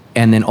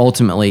 and then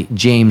ultimately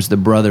James, the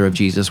brother of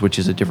Jesus, which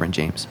is a different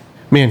James.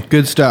 Man,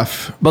 good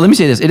stuff. But let me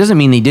say this. It doesn't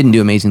mean they didn't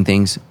do amazing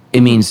things.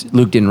 It means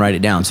Luke didn't write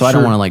it down. So I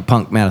don't want to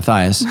punk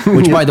Matthias,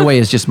 which by the way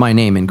is just my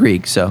name in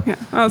Greek. So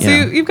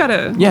you've got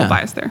a little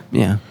bias there.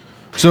 Yeah.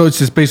 So it's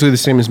just basically the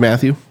same as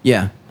Matthew?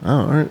 Yeah.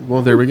 Oh, all right.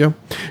 Well, there we go.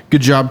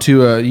 Good job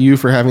to you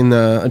for having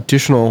the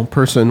additional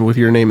person with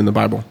your name in the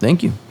Bible.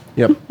 Thank you.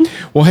 Yep.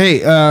 Well, hey,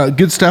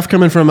 good stuff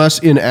coming from us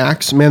in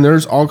Acts. Man,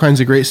 there's all kinds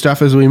of great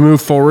stuff as we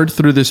move forward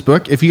through this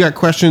book. If you got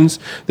questions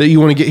that you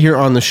want to get here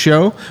on the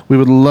show, we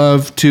would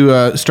love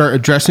to start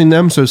addressing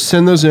them. So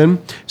send those in,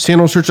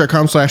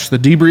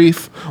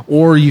 sandalchurch.com/thedebrief,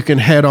 or you can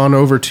head on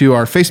over to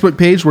our Facebook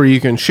page where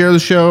you can share the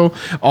show,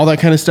 all that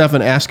kind of stuff,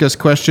 and ask us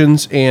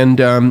questions. And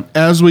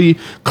as we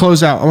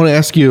close out, I want to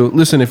ask you,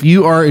 listen, if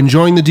you are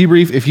enjoying the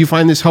debrief, if you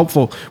find this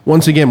helpful,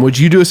 once again, would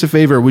you do us a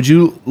favor? Would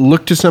you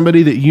look to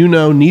somebody that you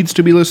know needs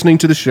to be listening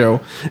to the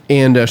show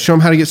and show them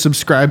how to get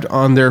subscribed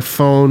on their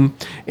phone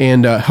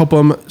and help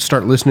them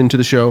start listening to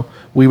the show?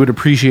 We would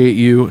appreciate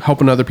you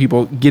helping other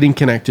people getting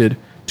connected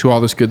to all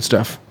this good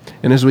stuff.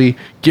 And as we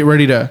get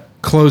ready to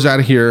close out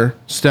of here,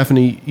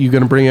 Stephanie, you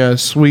going to bring a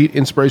sweet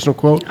inspirational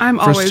quote? I'm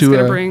always going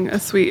to bring a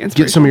sweet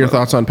inspirational Get some of your quote.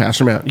 thoughts on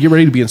Pastor Matt. Get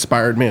ready to be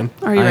inspired, man.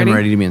 Are you ready? I'm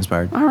ready to be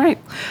inspired. All right.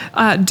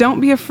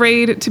 Don't be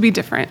afraid to be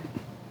different.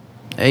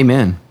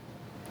 Amen.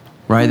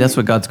 Right? That's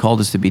what God's called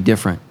us to be,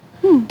 different.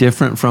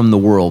 Different from the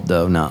world,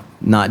 though,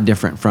 not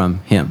different from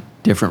him,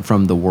 different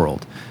from the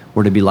world.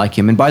 We're to be like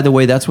him. And by the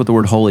way, that's what the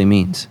word holy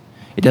means.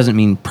 It doesn't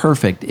mean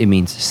perfect, it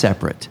means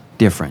separate,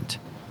 different.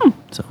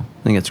 So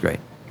I think that's great.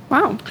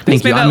 Wow.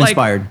 Thank you. I'm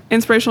inspired.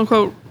 Inspirational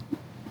quote,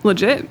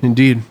 legit.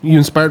 Indeed. You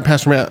inspired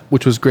Pastor Matt,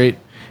 which was great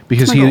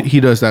because he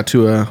does that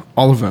to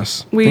all of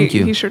us. Thank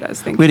you. He sure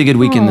does. Thank We you. had a good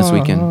weekend this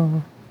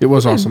weekend. It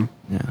was awesome.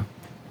 Yeah.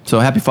 So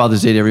happy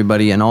Father's Day to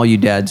everybody and all you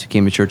dads who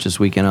came to church this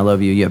weekend. I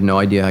love you. You have no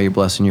idea how you're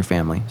blessing your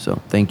family.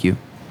 So thank you.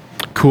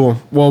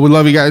 Cool. Well, we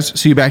love you guys.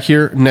 See you back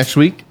here next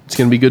week. It's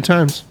going to be good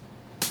times.